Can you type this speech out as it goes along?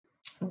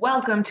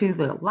Welcome to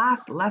the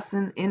last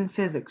lesson in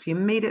physics. You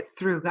made it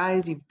through,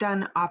 guys. You've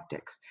done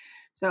optics.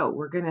 So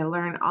we're going to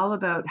learn all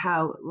about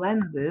how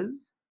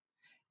lenses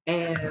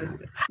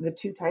and the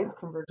two types,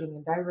 converging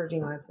and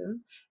diverging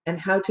lenses, and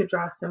how to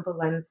draw simple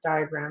lens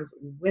diagrams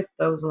with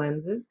those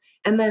lenses.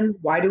 And then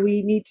why do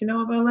we need to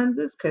know about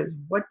lenses? Because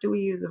what do we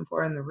use them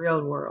for in the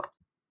real world?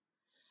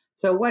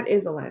 So what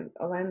is a lens?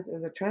 A lens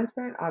is a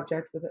transparent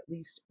object with at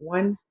least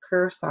one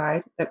curved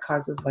side that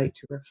causes light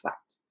to reflect.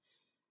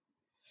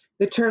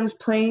 The terms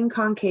plane,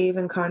 concave,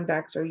 and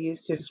convex are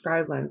used to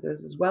describe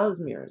lenses as well as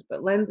mirrors,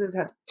 but lenses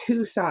have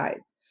two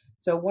sides.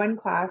 So one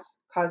class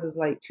causes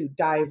light to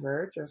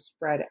diverge or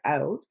spread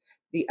out.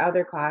 The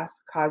other class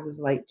causes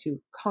light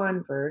to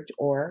converge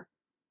or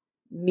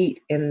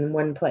meet in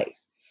one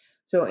place.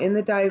 So in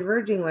the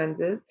diverging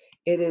lenses,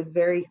 it is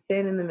very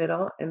thin in the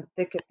middle and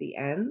thick at the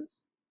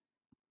ends.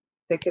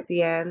 Thick at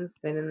the ends,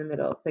 thin in the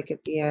middle, thick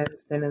at the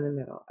ends, thin in the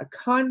middle. A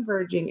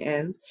converging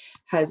ends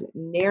has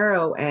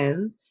narrow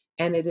ends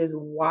and it is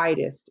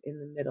widest in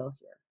the middle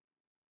here.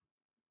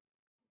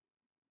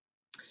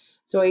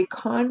 So a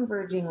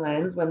converging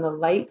lens, when the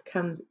light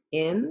comes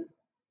in,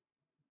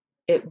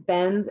 it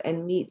bends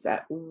and meets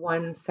at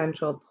one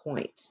central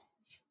point.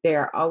 They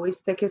are always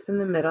thickest in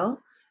the middle,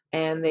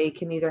 and they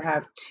can either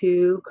have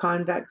two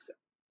convex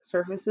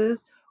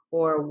surfaces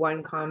or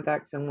one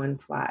convex and one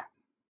flat.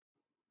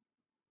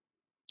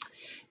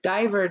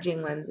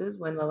 Diverging lenses,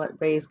 when the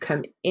rays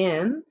come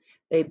in,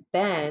 they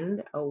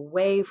bend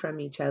away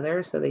from each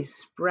other, so they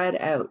spread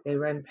out. They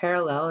run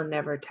parallel and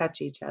never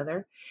touch each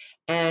other,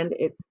 and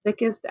it's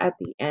thickest at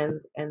the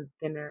ends and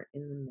thinner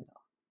in the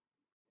middle.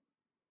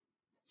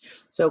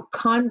 So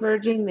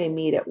converging, they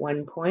meet at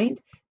one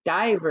point.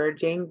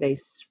 Diverging, they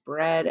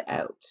spread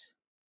out.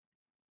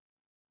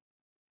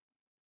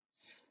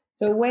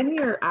 So when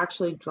you're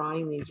actually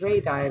drawing these ray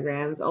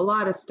diagrams, a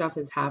lot of stuff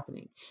is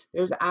happening.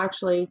 There's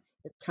actually,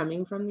 it's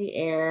coming from the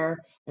air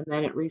and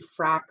then it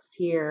refracts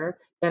here.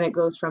 Then it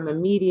goes from a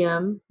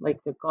medium,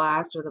 like the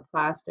glass or the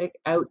plastic,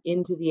 out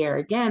into the air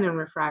again and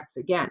refracts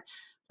again.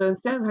 So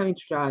instead of having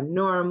to draw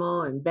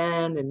normal and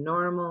bend and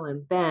normal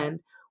and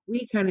bend,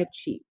 we kind of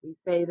cheat. We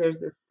say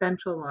there's a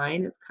central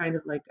line. It's kind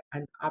of like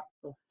an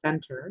optical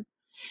center.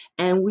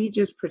 And we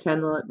just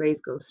pretend the rays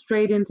go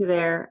straight into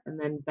there and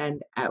then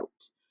bend out.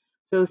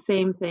 So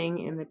same thing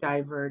in the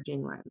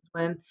diverging lens.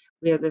 When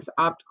we have this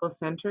optical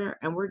center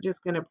and we're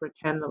just going to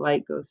pretend the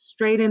light goes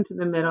straight into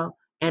the middle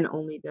and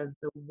only does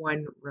the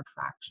one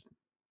refraction.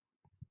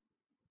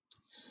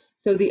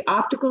 So the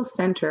optical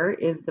center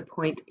is the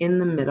point in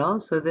the middle.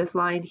 So this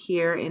line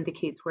here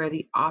indicates where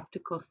the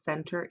optical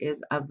center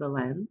is of the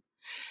lens.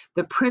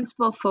 The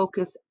principal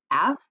focus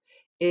F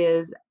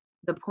is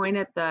the point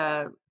at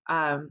the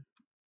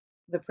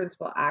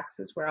principal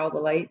axis where all the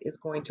light is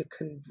going to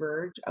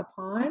converge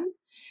upon.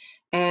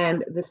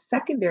 And the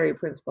secondary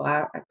principal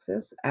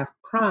axis, F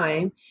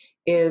prime,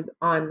 is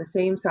on the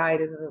same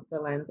side as the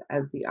lens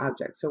as the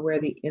object, so where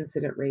the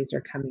incident rays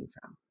are coming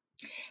from.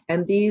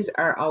 And these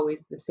are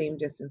always the same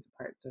distance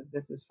apart. So if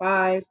this is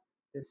 5,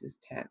 this is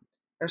 10.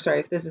 Or sorry,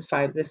 if this is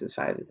 5, this is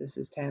 5. If this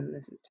is 10,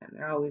 this is 10.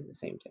 They're always the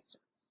same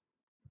distance.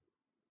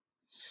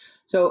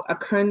 So a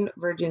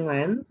converging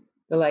lens,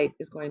 the light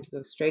is going to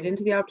go straight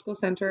into the optical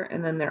center,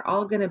 and then they're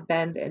all going to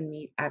bend and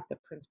meet at the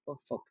principal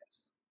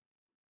focus.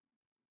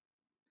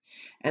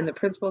 And the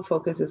principal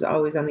focus is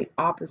always on the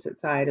opposite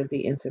side of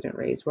the incident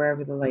rays,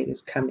 wherever the light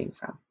is coming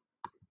from.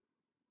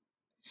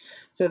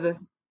 So the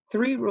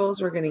three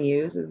rules we're going to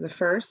use is the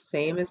first,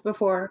 same as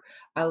before,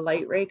 a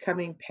light ray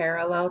coming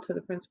parallel to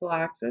the principal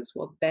axis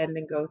will bend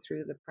and go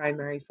through the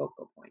primary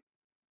focal point.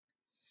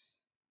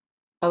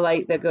 A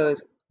light that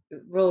goes,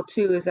 rule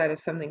 2 is that if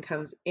something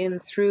comes in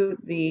through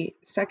the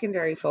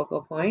secondary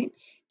focal point,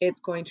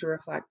 it's going to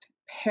reflect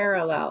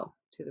parallel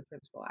to the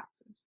principal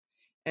axis.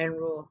 And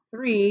rule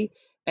 3,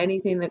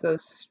 anything that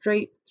goes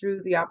straight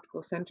through the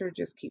optical center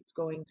just keeps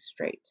going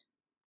straight.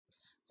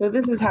 So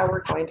this is how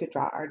we're going to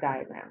draw our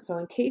diagram. So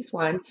in case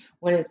 1,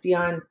 when it's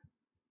beyond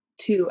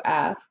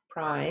 2F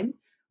prime,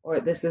 or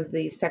this is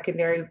the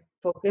secondary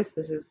focus,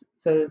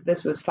 so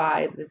this was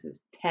 5, this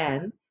is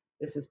 10,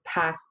 this is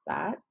past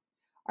that.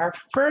 Our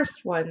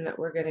first one that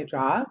we're going to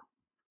draw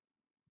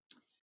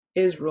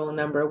is rule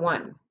number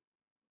 1.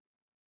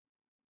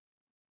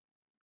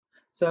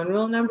 So in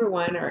rule number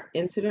 1, our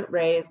incident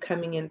ray is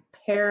coming in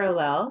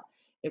parallel.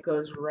 It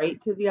goes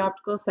right to the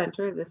optical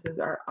center. This is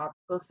our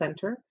optical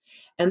center.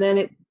 And then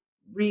it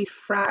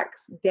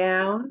refracts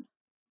down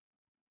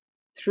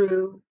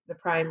through the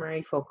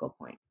primary focal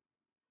point.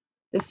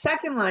 The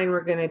second line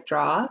we're going to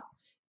draw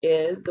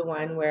is the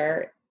one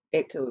where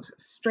it goes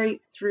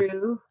straight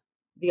through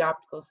the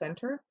optical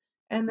center,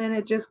 and then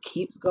it just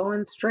keeps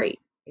going straight.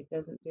 It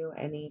doesn't do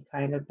any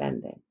kind of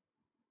bending.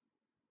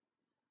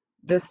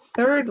 The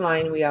third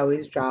line we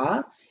always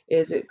draw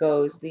is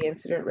the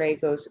incident ray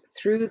goes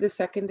through the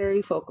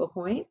secondary focal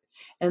point,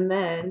 and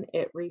then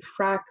it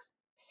refracts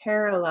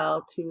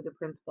parallel to the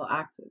principal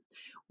axis.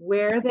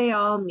 Where they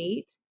all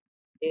meet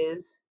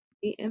is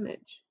the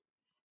image.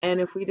 And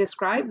if we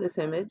describe this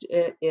image,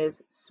 it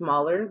is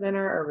smaller than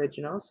our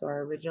original, so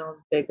our original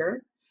is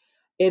bigger.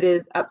 It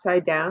is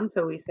upside down,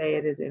 so we say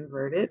it is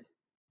inverted.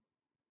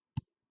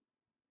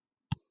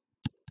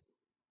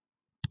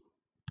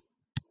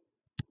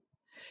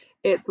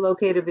 It's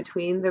located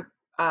between the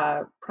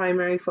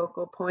primary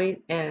focal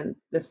point and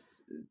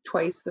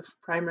twice the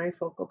primary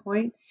focal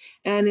point,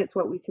 and it's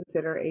what we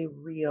consider a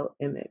real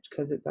image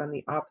because it's on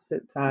the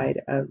opposite side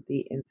of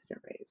the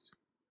incident rays.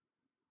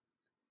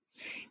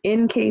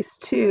 In case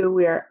 2,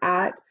 we are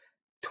at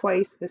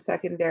twice the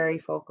secondary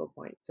focal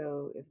point.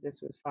 So if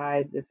this was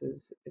 5, if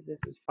this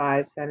is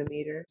 5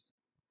 centimeters,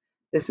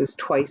 this is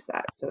twice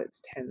that, so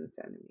it's 10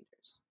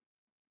 centimeters.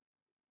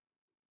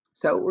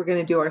 So we're going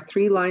to do our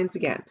 3 lines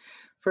again.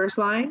 First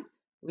line,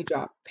 we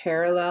draw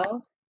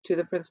parallel to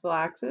the principal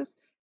axis,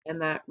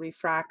 and that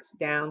refracts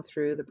down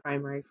through the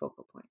primary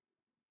focal point.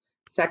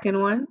 Second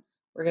one,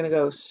 we're going to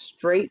go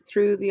straight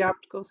through the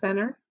optical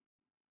center,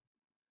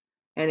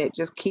 and it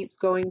just keeps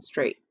going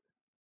straight.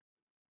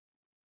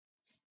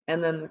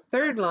 And then the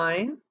third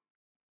line,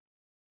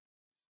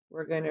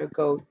 we're going to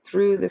go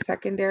through the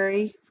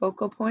secondary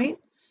focal point,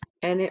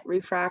 and it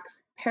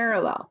refracts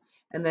parallel.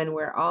 And then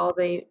where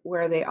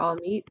they all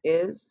meet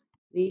is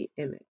the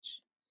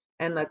image.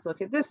 And let's look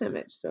at this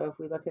image. So if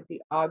we look at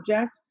the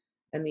object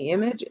and the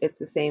image, it's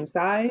the same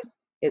size,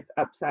 it's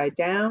upside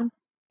down,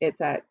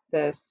 it's at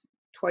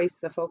twice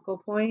the focal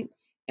point,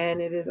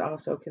 and it is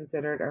also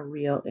considered a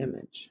real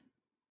image.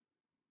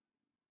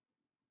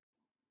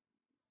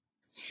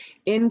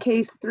 In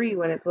case 3,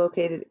 when it's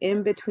located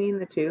in between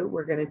the two,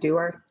 we're going to do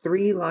our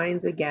 3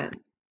 lines again.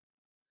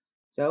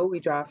 So we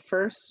draw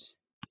first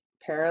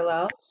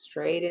parallel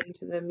straight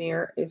into the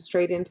mirror,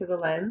 straight into the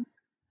lens.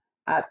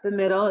 At the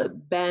middle,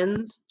 it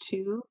bends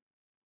to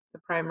the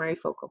primary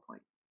focal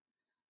point.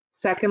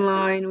 Second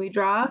line we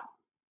draw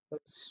goes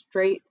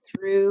straight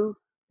through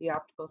the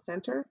optical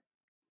center,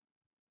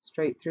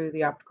 straight through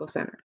the optical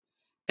center.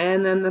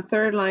 And then the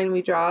third line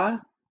we draw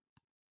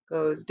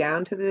goes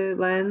down to the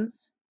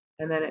lens,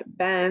 and then it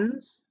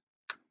bends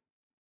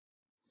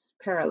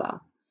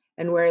parallel.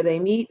 And where they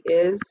meet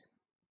is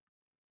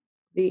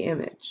the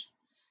image.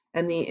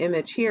 And the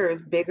image here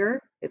is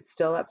bigger, it's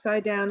still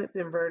upside down, it's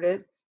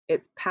inverted,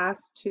 it's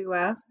past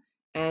 2F,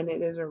 and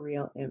it is a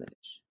real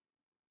image.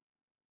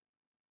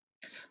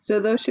 So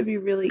those should be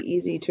really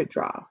easy to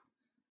draw.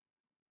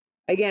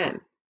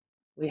 Again,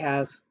 we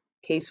have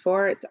case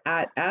 4, it's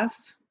at F.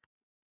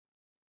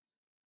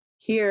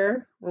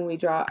 Here, when we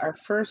draw our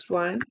first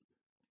one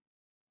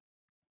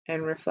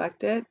and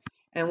reflect it,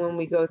 and when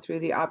we go through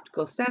the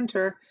optical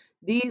center,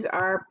 these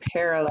are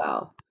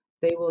parallel.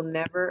 They will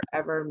never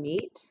ever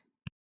meet.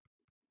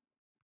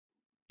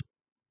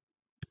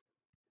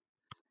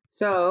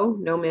 So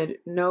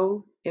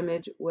no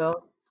image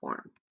will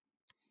form.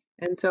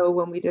 And so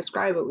when we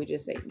describe it, we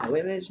just say no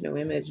image, no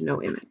image,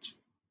 no image.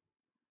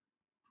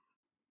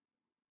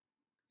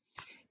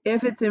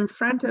 If it's in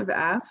front of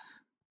F,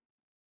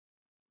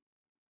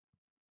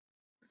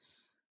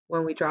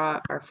 when we draw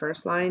our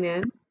first line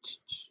in,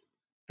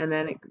 and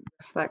then it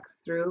reflects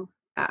through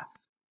F.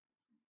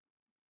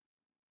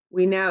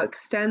 We now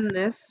extend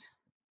this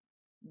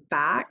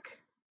back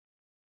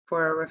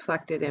for a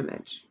reflected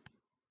image.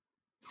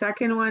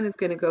 Second one is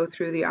going to go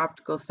through the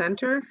optical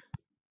center,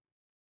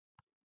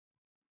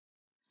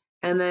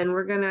 and then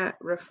we're going to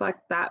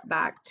reflect that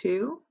back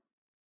too.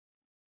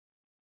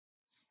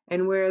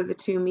 And where the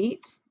two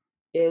meet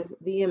is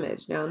the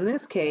image. Now in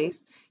this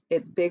case,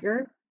 it's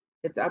bigger,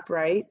 it's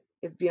upright,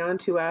 it's beyond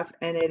 2F,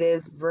 and it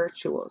is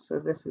virtual. So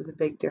this is a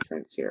big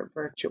difference here,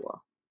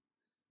 virtual,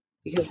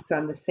 because it's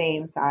on the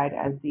same side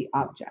as the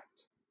object.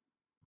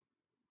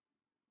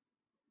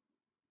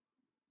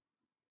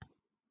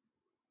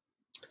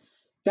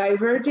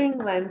 Diverging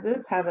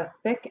lenses have a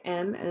thick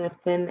end and a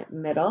thin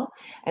middle,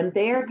 and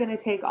they are going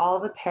to take all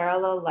the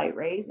parallel light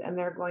rays and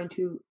they're going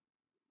to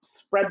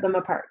spread them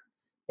apart,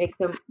 make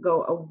them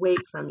go away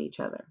from each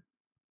other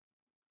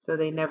so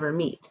they never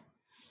meet.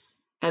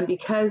 And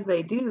because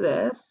they do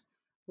this,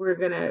 we're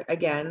going to,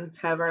 again,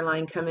 have our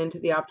line come into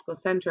the optical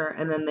center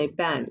and then they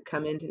bend,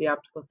 come into the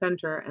optical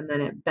center and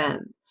then it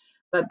bends.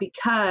 But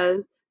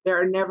because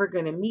they're never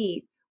going to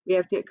meet, we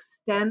have to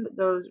extend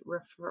those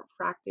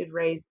refracted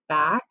rays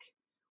back.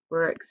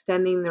 We're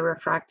extending the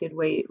refracted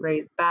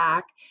rays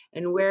back,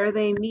 and where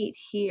they meet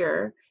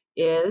here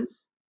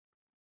is,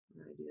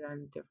 I'm going to do that in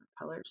a different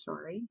color,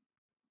 sorry.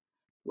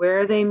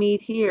 Where they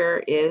meet here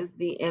is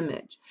the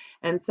image.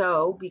 And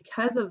so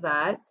because of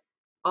that,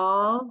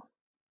 all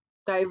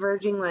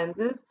diverging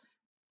lenses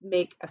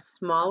make a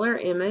smaller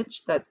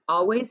image that's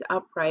always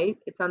upright,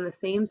 it's on the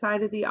same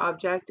side of the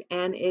object,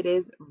 and it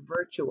is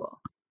virtual.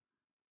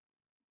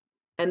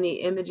 And the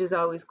image is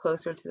always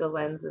closer to the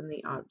lens than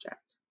the object.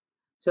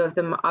 So if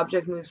the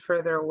object moves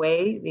further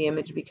away, the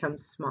image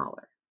becomes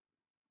smaller.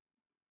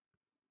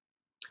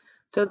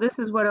 So this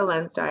is what a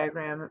lens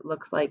diagram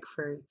looks like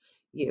for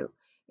you.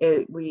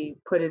 We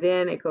put it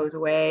in, it goes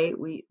away.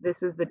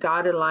 This is the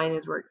dotted line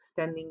as we're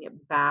extending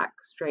it back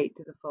straight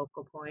to the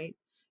focal point.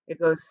 It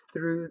goes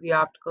through the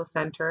optical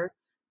center.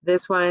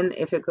 This one,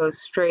 if it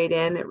goes straight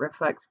in, it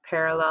reflects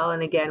parallel,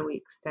 and again, we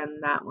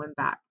extend that one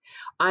back.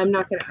 I'm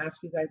not going to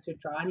ask you guys to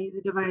draw any of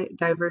the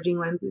diverging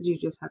lenses. You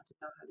just have to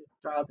know how to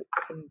draw the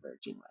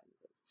converging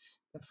lenses,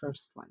 the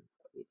first ones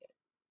that we did.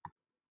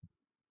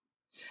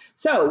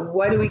 So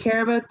what do we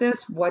care about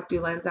this? What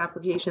do lens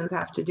applications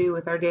have to do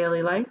with our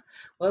daily life?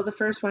 Well, the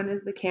first one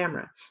is the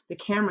camera. The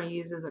camera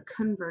uses a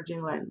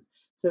converging lens.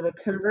 So the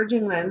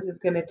converging lens is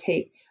going to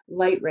take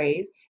light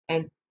rays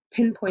and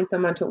pinpoint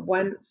them onto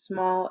one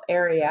small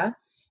area,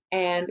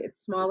 and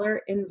it's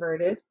smaller,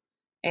 inverted,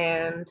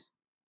 and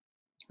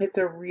it's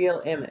a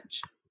real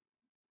image.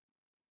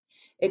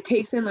 It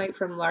takes in light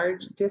from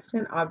large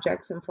distant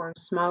objects and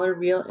forms smaller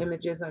real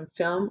images on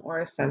film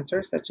or a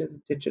sensor, such as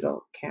a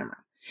digital camera.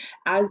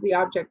 As the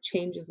object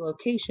changes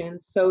location,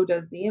 so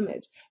does the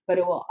image, but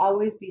it will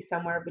always be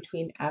somewhere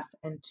between f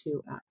and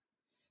 2f.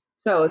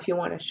 So if you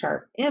want a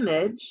sharp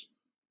image,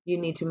 you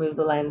need to move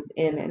the lens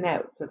in and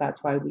out. So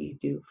that's why we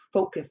do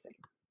focusing.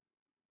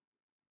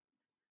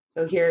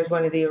 So here's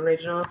one of the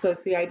originals. So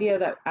it's the idea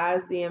that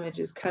as the image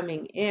is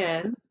coming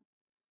in,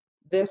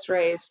 this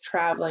ray is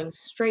traveling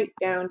straight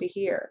down to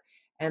here,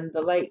 and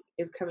the light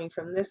is coming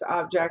from this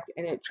object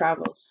and it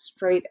travels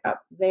straight up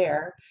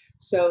there,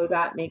 so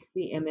that makes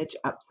the image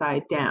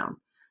upside down.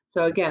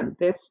 So again,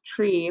 this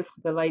tree, if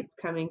the light's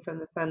coming from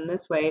the sun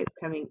this way, it's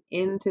coming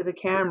into the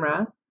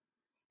camera,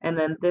 and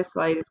then this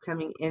light is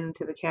coming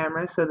into the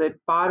camera, so the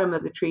bottom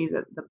of the tree is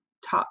at the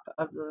top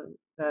of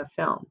the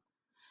film.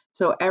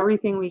 So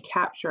everything we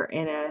capture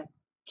in a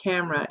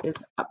camera is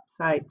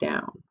upside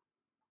down.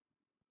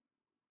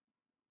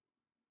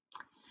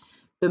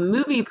 The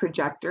movie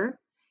projector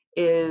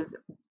is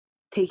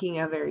taking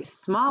a very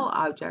small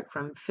object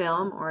from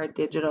film or a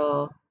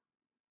digital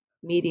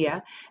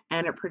media,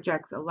 and it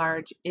projects a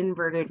large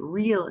inverted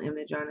real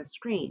image on a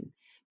screen.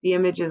 The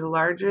image is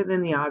larger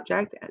than the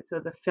object, so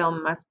the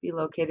film must be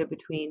located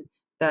between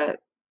the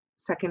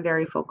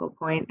secondary focal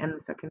point and the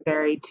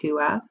secondary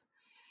 2f.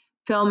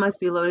 Film must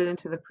be loaded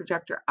into the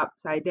projector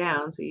upside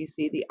down, so you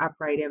see the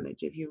upright image.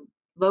 If you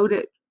load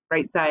it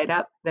right side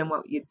up, then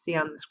what you'd see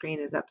on the screen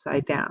is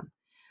upside down.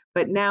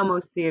 But now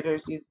most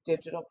theaters use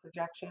digital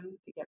projection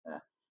to get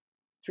the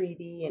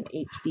 3D and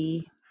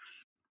HD.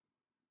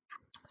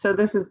 So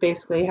this is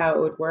basically how it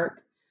would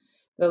work.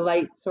 The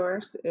light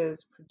source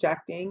is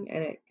projecting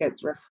and it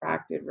gets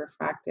refracted,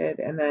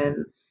 and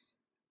then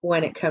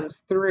when it comes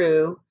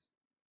through,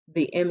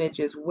 the image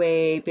is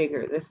way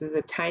bigger. This is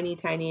a tiny,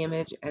 tiny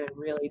image and a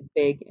really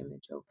big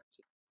image over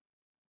here.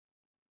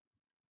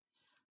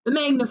 The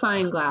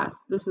magnifying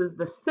glass, this is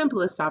the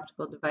simplest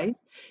optical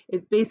device,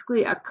 is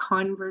basically a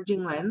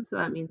converging lens, so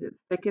that means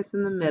it's thickest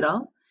in the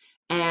middle,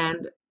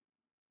 and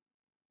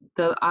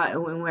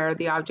where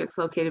the object's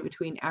located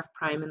between f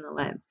prime and the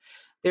lens.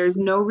 There's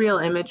no real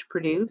image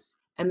produced,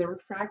 and the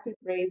refracted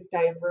rays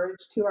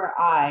diverge to our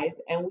eyes,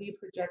 and we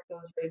project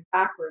those rays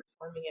backwards,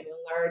 forming an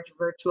enlarged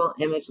virtual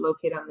image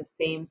located on the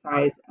same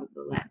size of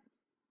the lens.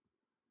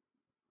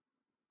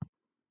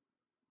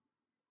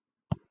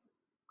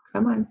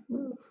 Come on,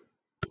 move.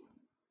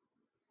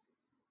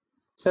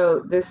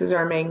 So this is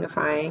our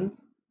magnifying,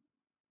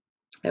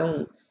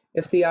 and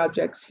if the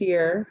object's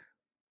here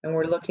and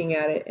we're looking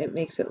at it, it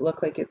makes it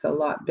look like it's a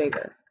lot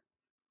bigger.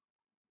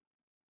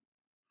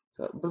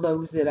 So it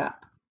blows it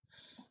up.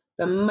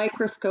 The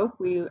microscope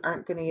we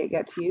aren't going to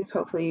get to use.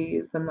 Hopefully you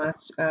used them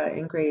last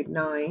in grade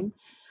 9.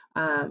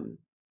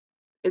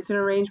 It's an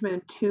arrangement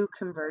of two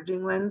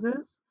converging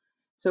lenses.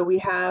 So we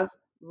have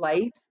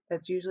light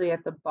that's usually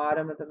at the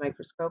bottom of the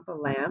microscope, a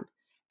lamp,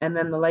 and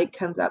then the light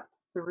comes up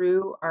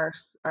through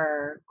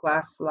our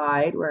glass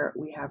slide where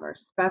we have our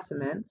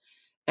specimen,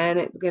 and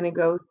it's going to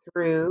go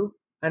through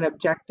an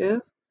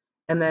objective,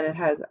 and then it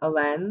has a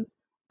lens,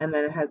 and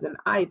then it has an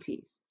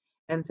eyepiece.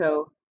 And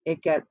so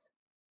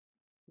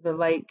the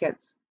light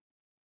gets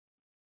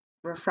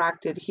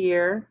refracted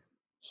here,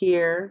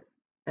 here,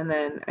 and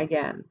then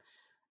again.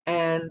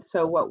 And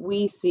so what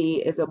we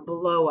see is a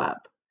blow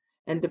up.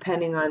 And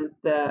depending on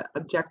the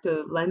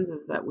objective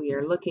lenses that we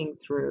are looking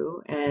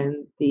through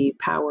and the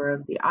power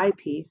of the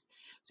eyepiece,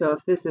 so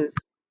if this is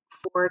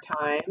 4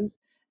 times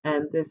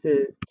and this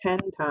is 10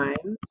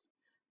 times,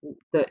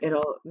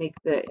 it'll make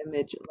the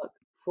image look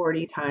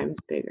 40 times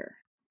bigger.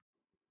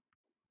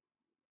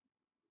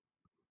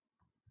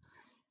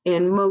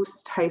 In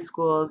most high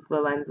schools, the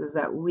lenses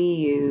that we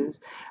use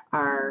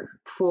are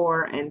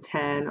 4 and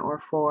 10 or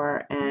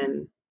 4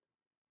 and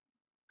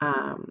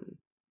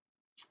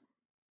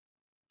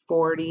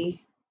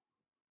 40.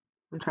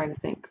 I'm trying to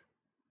think.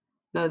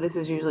 No, this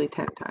is usually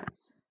 10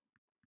 times.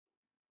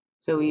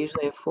 So we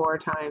usually have 4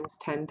 times,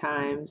 10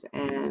 times,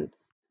 and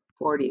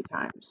 40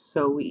 times.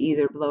 So we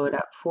either blow it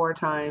up 4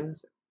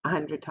 times,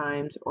 100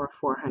 times, or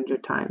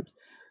 400 times.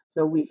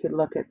 So we could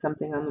look at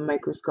something on the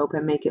microscope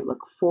and make it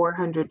look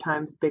 400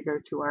 times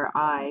bigger to our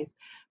eyes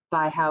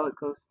by how it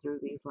goes through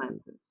these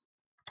lenses.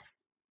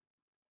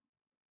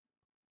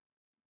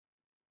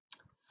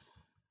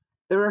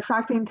 The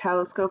refracting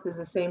telescope is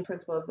the same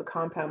principle as the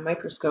compound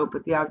microscope,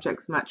 but the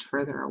object's much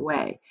further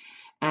away.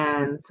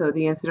 And so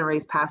the incident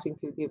rays passing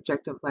through the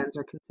objective lens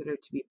are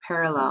considered to be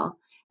parallel,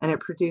 and it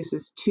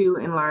produces two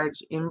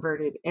enlarged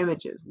inverted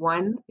images.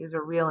 One is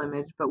a real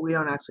image, but we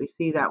don't actually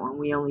see that one.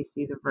 We only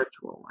see the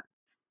virtual one.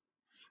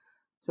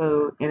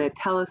 So in a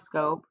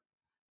telescope,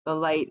 the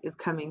light is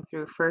coming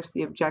through first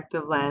the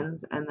objective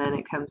lens, and then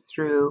it comes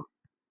through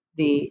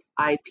the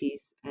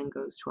eyepiece and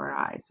goes to our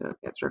eye. So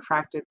it gets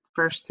refracted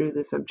first through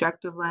this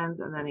objective lens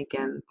and then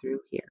again through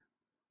here.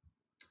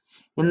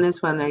 In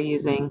this one, they're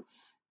using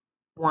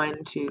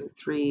 1, 2,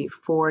 3,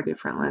 4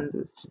 different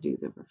lenses to do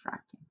the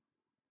refracting.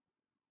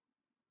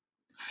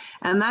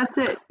 And that's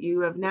it.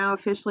 You have now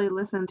officially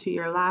listened to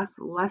your last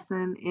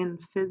lesson in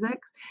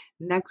physics.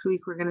 Next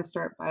week, we're going to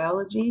start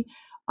biology.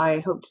 I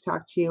hope to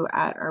talk to you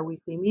at our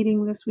weekly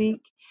meeting this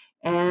week.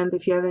 And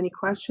if you have any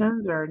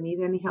questions or need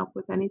any help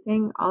with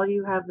anything, all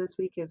you have this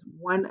week is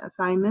one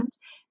assignment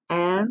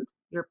and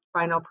your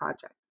final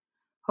project.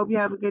 Hope you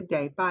have a good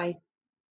day. Bye.